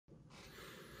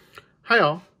Hi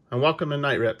all, and welcome to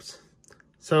Night Rips.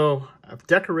 So I've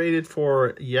decorated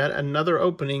for yet another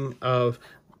opening of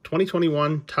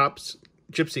 2021 Topps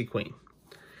Gypsy Queen.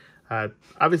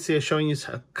 Obviously, I'm showing you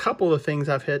a couple of things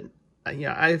I've hit.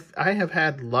 I have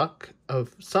had luck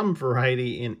of some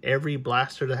variety in every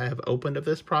blaster that I have opened of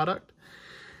this product,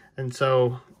 and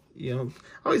so I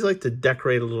always like to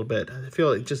decorate a little bit. I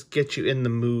feel it just gets you in the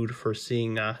mood for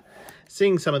seeing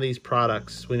some of these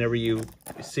products whenever you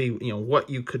see what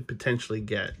you could potentially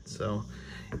get. So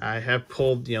I have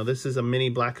pulled, this is a mini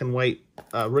black and white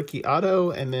rookie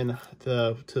auto, and then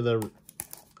to the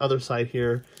other side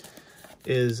here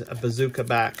is a bazooka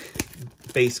back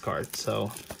base card.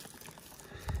 So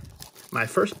my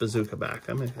first bazooka back.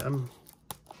 I'm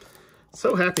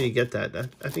so happy to get that.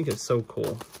 I think it's so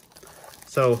cool.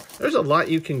 So there's a lot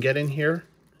you can get in here,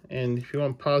 and if you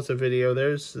want to pause the video,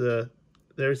 there's the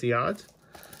odds.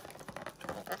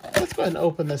 Let's go ahead and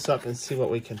open this up and see what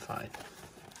we can find.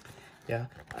 Yeah,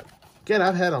 again,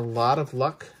 I've had a lot of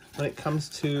luck when it comes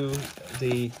to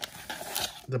the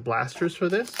blasters for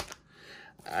this.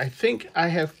 I think I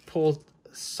have pulled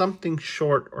something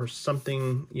short or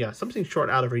something short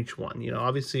out of each one.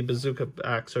 Obviously bazooka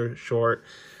backs are short.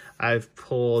 I've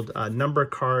pulled number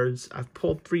cards. I've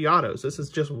pulled 3 autos. This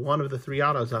is just one of the 3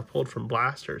 autos I've pulled from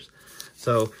blasters.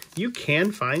 So you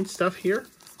can find stuff here.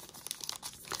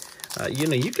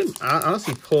 You can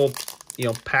honestly pull,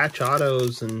 patch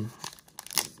autos and,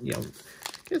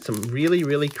 get some really,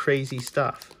 really crazy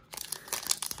stuff.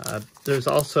 There's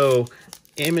also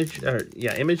image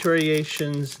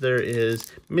variations. There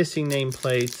is missing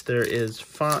nameplates. There is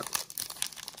font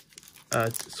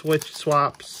switch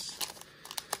swaps.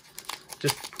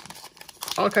 Just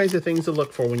all kinds of things to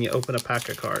look for when you open a pack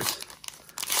of cards.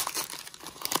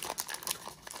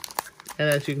 And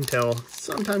as you can tell,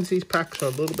 sometimes these packs are a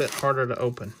little bit harder to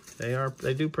open.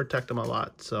 They do protect them a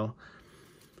lot. So,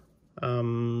 okay,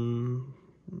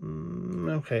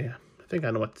 I think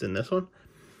I know what's in this one.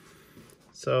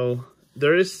 So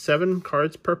there is 7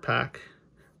 cards per pack,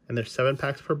 and there's 7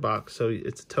 packs per box. So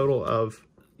it's a total of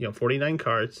 49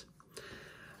 cards.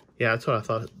 Yeah, that's what I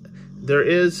thought. There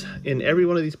is, in every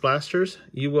one of these blasters,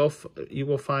 you will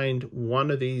find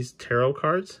one of these tarot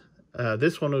cards.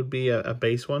 This one would be a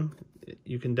base one.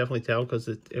 You can definitely tell because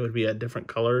it would be a different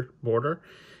color border,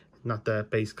 not the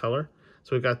base color.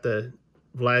 So we got the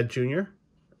Vlad Jr.,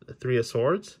 the 3 of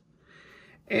Swords,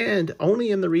 and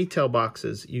only in the retail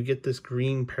boxes you get this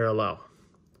green parallel.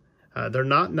 They're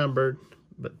not numbered,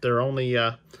 but they're only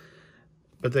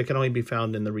but they can only be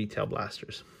found in the retail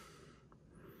blasters.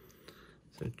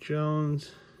 So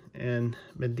Jones and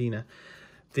Medina.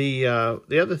 The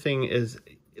other thing is,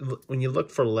 when you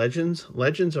look for legends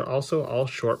are also all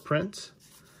short prints.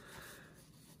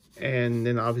 And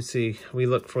then obviously we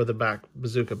look for the back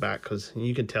bazooka back, because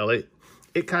you can tell it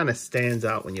kind of stands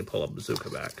out when you pull a bazooka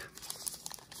back.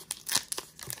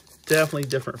 Definitely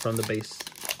different from the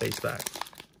base back.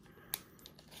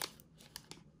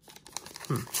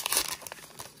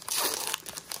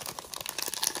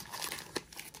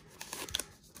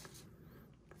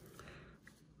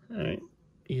 All right,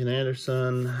 Ian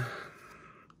Anderson,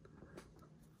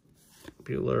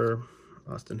 Bueller,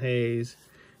 Austin Hayes.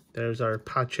 There's our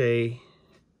Pache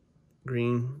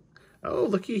green. Oh,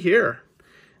 looky here.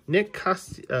 Nick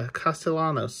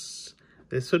Castellanos.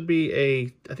 This would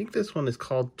be I think this one is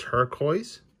called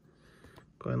turquoise.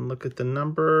 Go ahead and look at the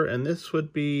number, and this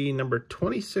would be number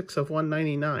 26 of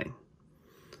 199.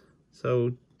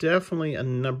 So definitely a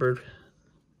numbered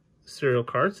serial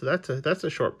card. So that's a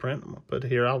short print. I'm gonna put it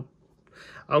here. I'll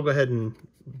go ahead and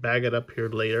bag it up here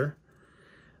later.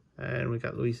 And we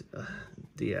got Luis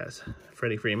Diaz,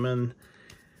 Freddie Freeman.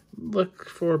 Look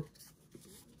for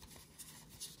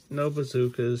no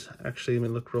bazookas. Actually, let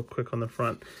me look real quick on the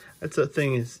front. That's the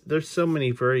thing, is there's so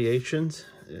many variations.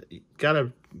 You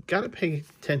gotta pay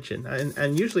attention.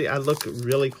 And usually I look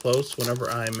really close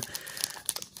whenever I'm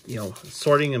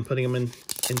sorting and putting them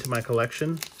into my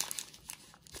collection.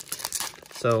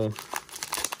 So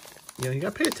you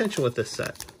gotta pay attention with this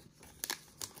set.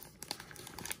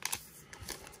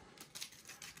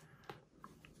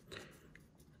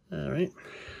 All right,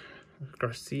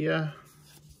 Garcia,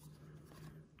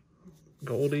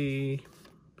 Goldie,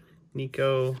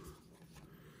 Nico,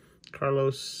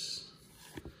 Carlos,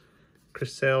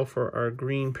 Crisel for our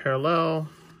green parallel,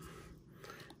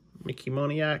 Mickey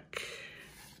Moniak,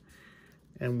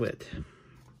 and Witt.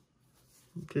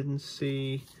 Didn't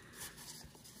see.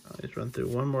 I'll just run through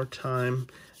one more time.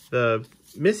 The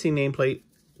missing nameplate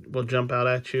will jump out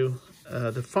at you.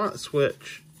 The font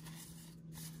switch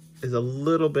is a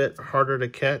little bit harder to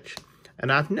catch,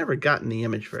 and I've never gotten the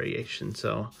image variation,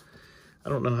 so I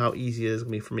don't know how easy it is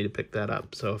going to be for me to pick that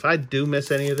up. So if I do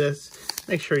miss any of this,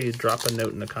 make sure you drop a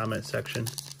note in the comment section.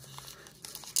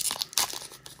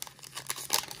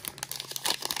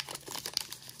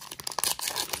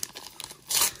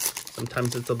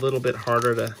 Sometimes it's a little bit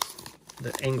harder to,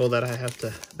 the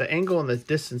angle and the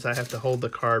distance I have to hold the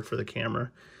card for the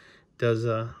camera does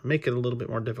make it a little bit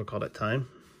more difficult at times.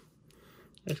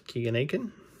 There's Keegan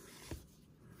Aiken.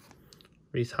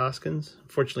 Reese Hoskins.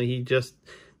 Unfortunately, he just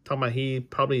talking about he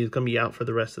probably is going to be out for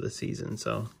the rest of the season,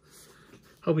 so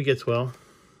hope he gets well.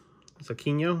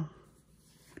 Aquino.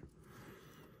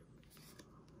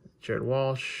 Jared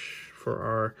Walsh for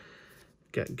our,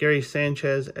 got Gary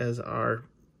Sanchez as our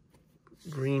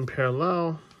green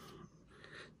parallel.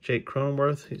 Jake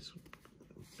Cronenworth,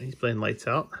 he's playing lights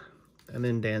out. And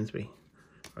then Dansby,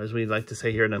 or as we like to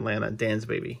say here in Atlanta, Dan's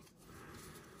baby.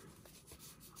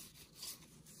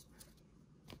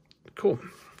 Cool.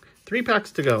 3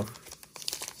 packs to go.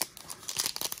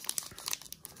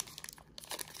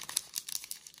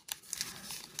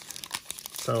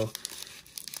 So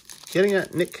getting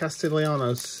at Nick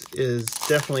Castellanos is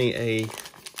definitely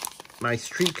my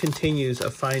streak continues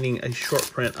of finding a short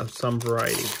print of some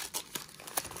variety.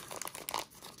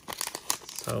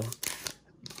 So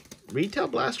retail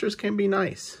blasters can be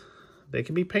nice. They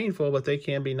can be painful, but they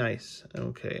can be nice.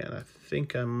 Okay, and I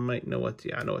think I might know what,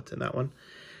 yeah, I know what's in that one.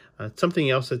 Something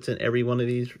else that's in every one of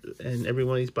these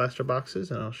blaster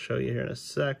boxes, and I'll show you here in a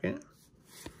second.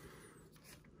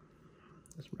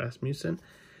 That's Rasmussen.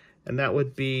 And that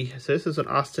would be, so this is an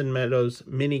Austin Meadows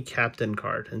mini captain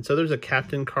card. And so there's a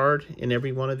captain card in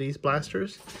every one of these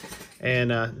blasters. And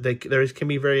there can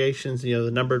be variations, you know, the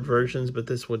numbered versions, but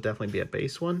this would definitely be a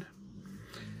base one.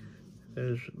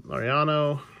 There's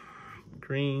Mariano,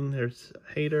 Green, there's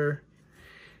Hader,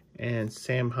 and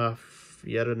Sam Huff,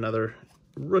 yet another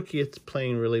rookie. It's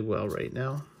playing really well right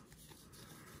now.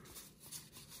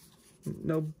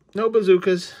 No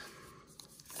bazookas.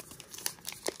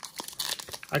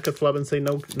 I could flub and say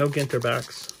no Ginter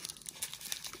backs.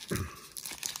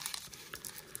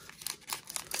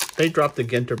 They dropped the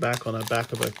Ginter back on the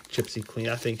back of a Gypsy Queen.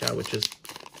 I think I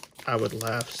would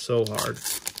laugh so hard.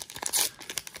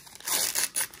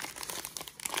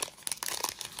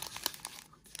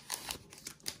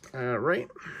 All right,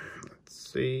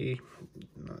 let's see.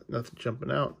 Nothing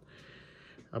jumping out.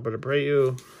 Albert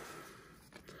Abreu,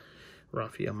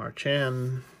 Rafael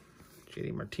Marchand,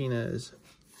 JD Martinez.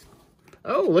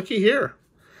 Oh, looky here.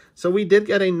 So we did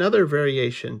get another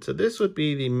variation. So this would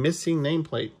be the missing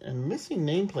nameplate. And missing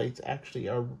nameplates actually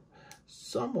are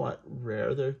somewhat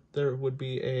rare. There would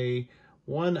be a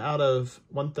 1 out of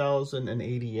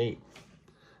 1,088.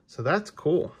 So that's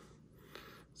cool.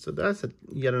 So that's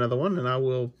yet another one, and I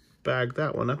will bag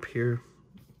that one up here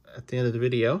at the end of the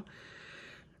video.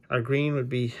 Our green would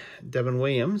be Devin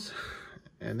Williams,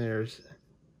 and there's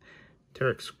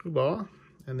Tarek Screwball,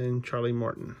 and then Charlie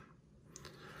Morton.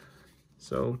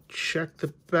 So check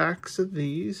the backs of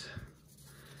these.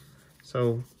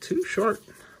 So two short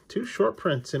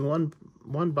prints in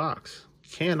one box.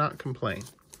 Cannot complain.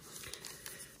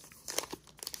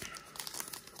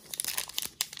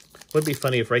 Would be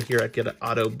funny if right here I get an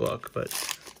auto book, but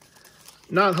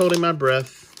not holding my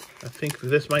breath. I think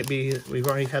this might be, we've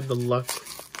already had the luck,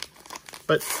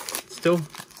 but still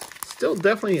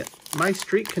definitely my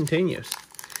streak continues.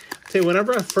 Say,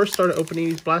 whenever I first started opening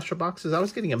these blaster boxes, I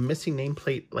was getting a missing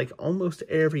nameplate like almost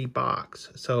every box.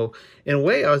 So in a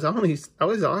way, I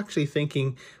was actually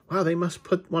thinking, wow, they must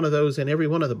put one of those in every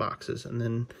one of the boxes. And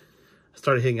then I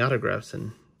started hitting autographs,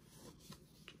 and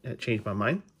it changed my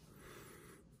mind.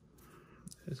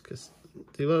 There's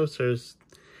Castillos.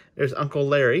 There's Uncle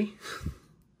Larry.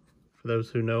 For those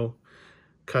who know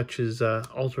Kutch's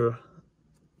ultra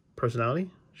personality.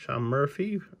 Sean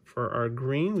Murphy. For our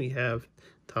green, we have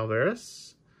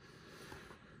Tavares,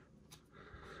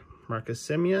 Marcus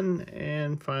Simeon,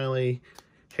 and finally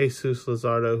Jesus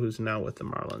Luzardo, who's now with the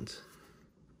Marlins.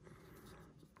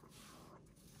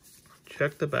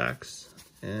 Check the backs,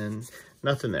 and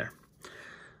nothing there.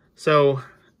 So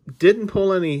didn't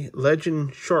pull any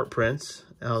legend short prints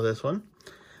out of this one,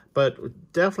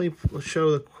 but definitely will show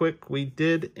the quick. We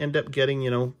did end up getting,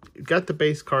 you know, got the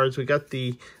base cards. We got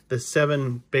the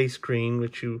 7 base green,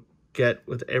 which you get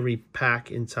with every pack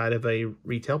inside of a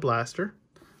retail blaster.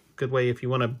 Good way if you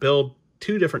want to build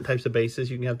 2 different types of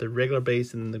bases. You can have the regular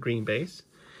base and the green base.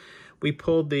 We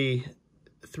pulled the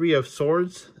 3 of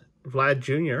Swords, Vlad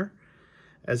Jr.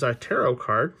 as our tarot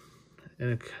card.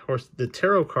 And of course, the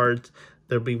tarot cards,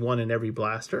 there'll be 1 in every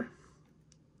blaster.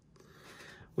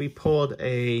 We pulled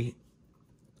a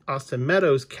Austin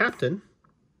Meadows captain.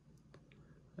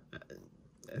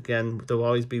 Again, there'll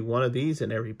always be one of these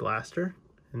in every blaster.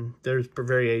 And there's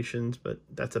variations, but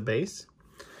that's a base.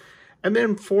 And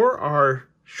then for our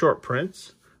short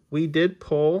prints, we did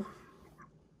pull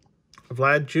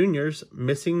Vlad Jr.'s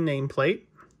missing nameplate.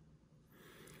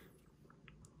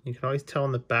 You can always tell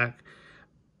on the back.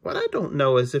 What I don't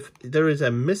know is if there is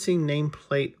a missing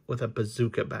nameplate with a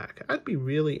bazooka back. I'd be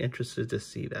really interested to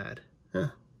see that.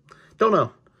 Don't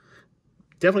know.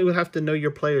 Definitely would have to know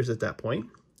your players at that point.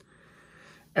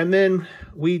 And then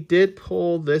we did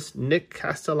pull this Nick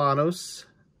Castellanos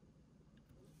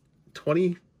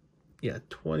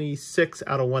 26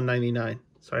 out of 199.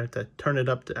 So I have to turn it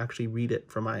up to actually read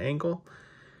it from my angle.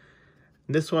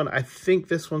 And this one, I think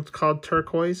this one's called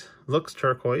turquoise. Looks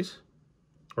turquoise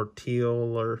or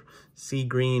teal or sea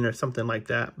green or something like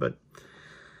that. But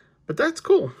that's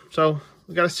cool. So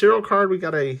we got a serial card. We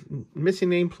got a missing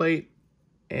nameplate.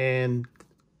 And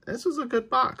this was a good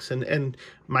box. And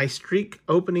my streak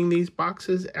opening these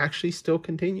boxes actually still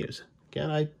continues.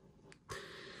 Again, I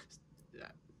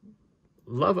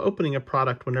love opening a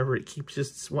product whenever it keeps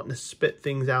just wanting to spit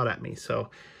things out at me. So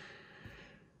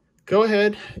go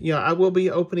ahead. You know, I will be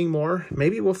opening more.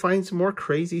 Maybe we'll find some more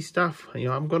crazy stuff. You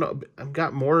know, I've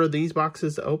got more of these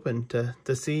boxes open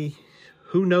to see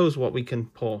who knows what we can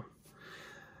pull.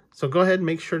 So go ahead and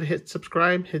make sure to hit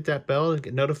subscribe, hit that bell to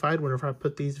get notified whenever I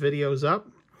put these videos up.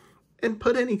 And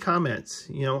put any comments.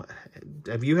 You know,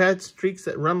 have you had streaks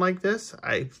that run like this?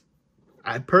 I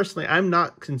personally, I'm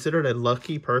not considered a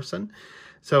lucky person.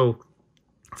 So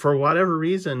for whatever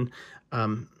reason,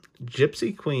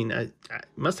 Gypsy Queen, I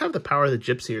must have the power of the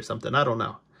gypsy or something. I don't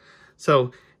know.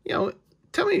 So, you know,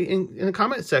 tell me in the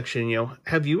comment section, you know,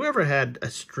 have you ever had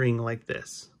a string like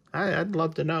this? I'd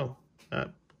love to know.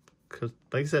 Because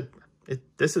like I said,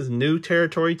 this is new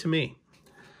territory to me.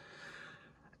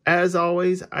 As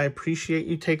always, I appreciate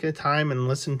you taking the time and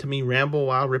listening to me ramble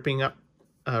while ripping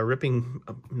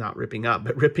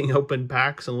open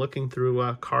packs and looking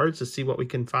through cards to see what we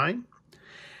can find.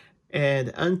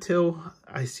 And until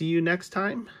I see you next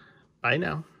time, bye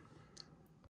now.